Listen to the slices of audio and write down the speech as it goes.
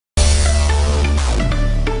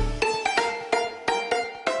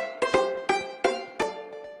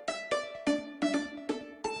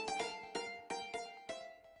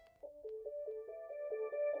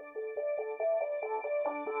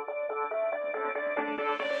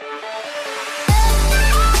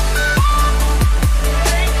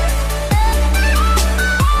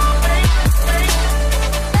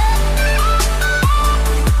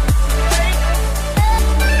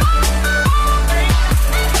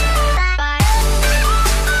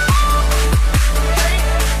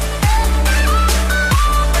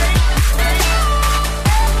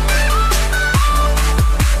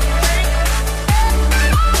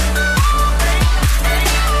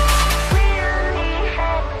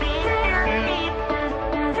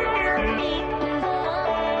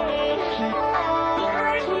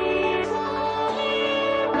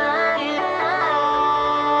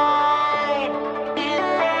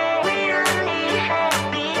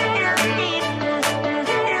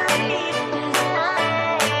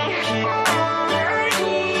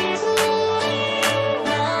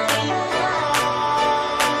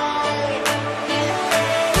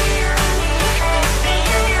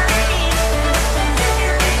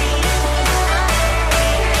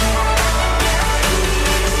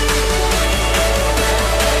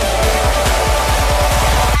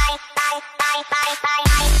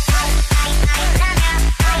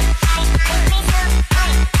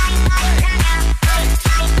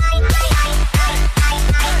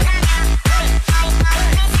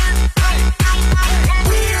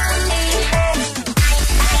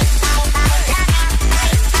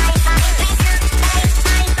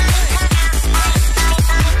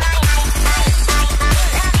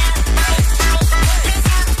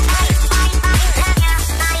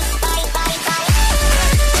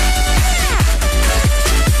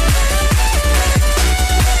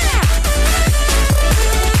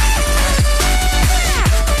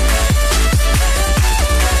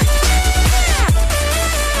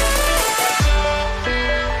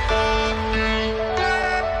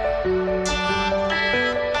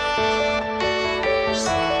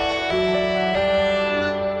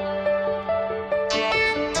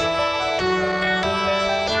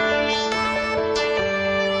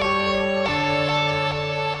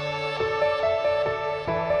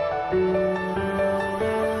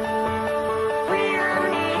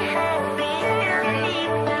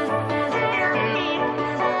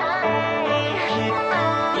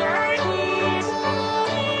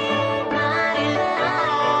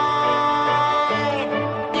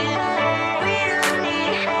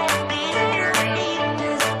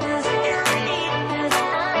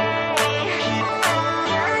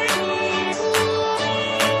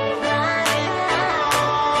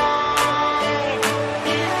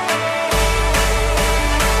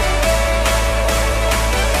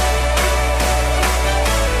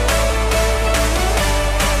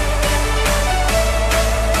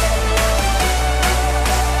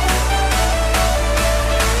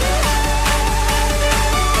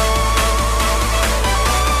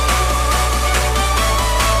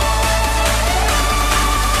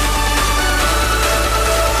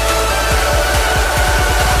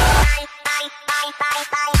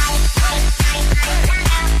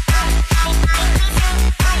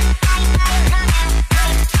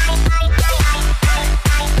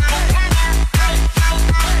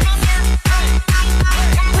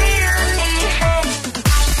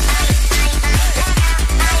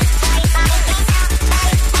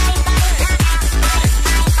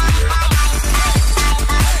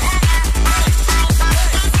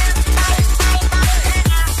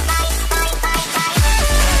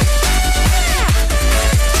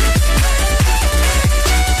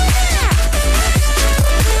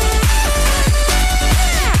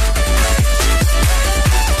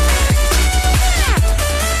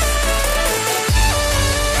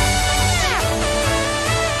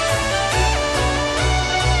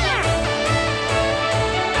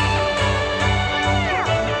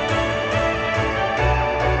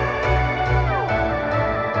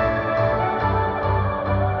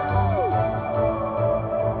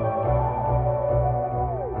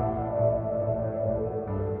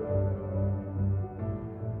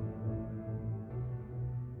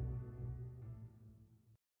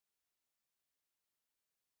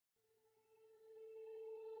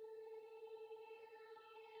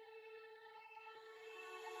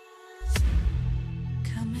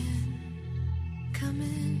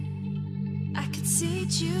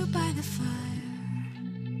seat you by the fire.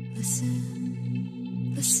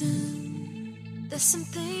 Listen, listen, there's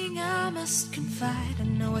something I must confide. I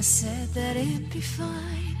know I said that it'd be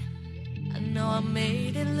fine. I know I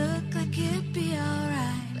made it look like it'd be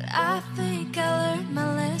alright, but I think I learned my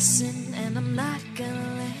lesson, and I'm not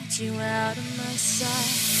gonna let you out of my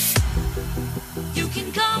sight. You can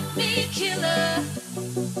call me killer,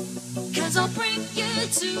 'cause I'll bring you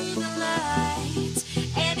to the light.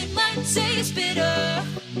 And it might taste bitter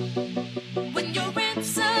when you're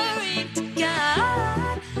answering to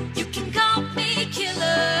God. You can call me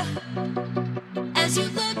killer as you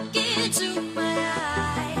look into my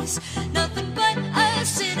eyes. Nothing but a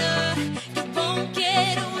sinner. You won't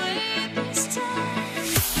get away this time.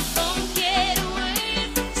 You won't get away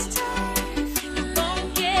this time. You won't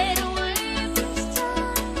get away this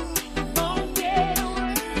time. You won't get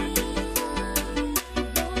away this time.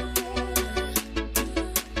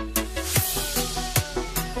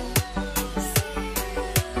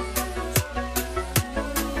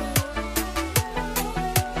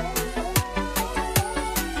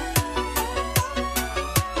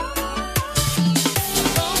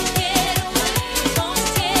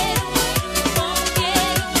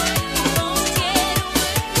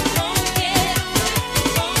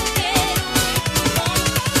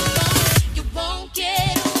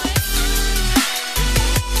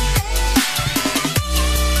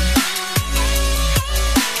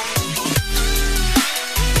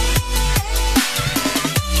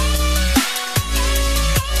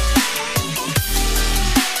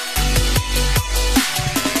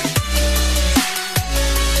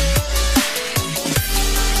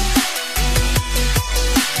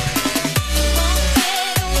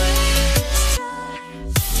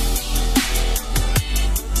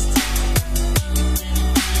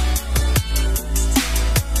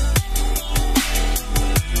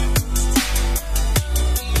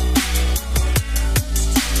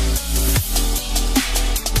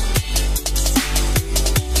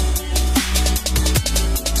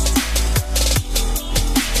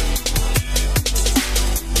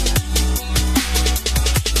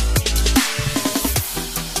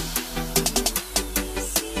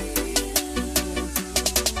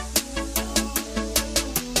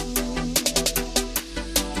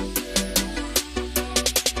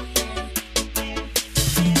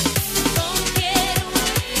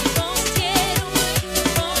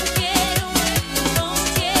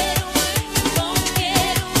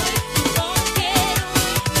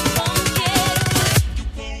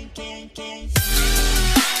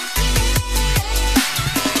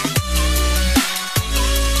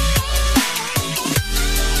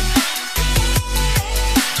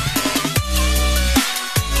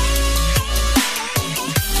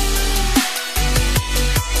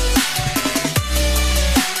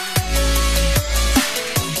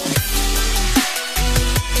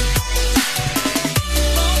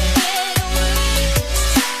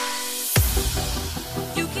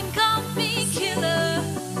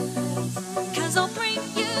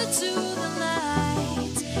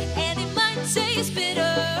 Taste bitter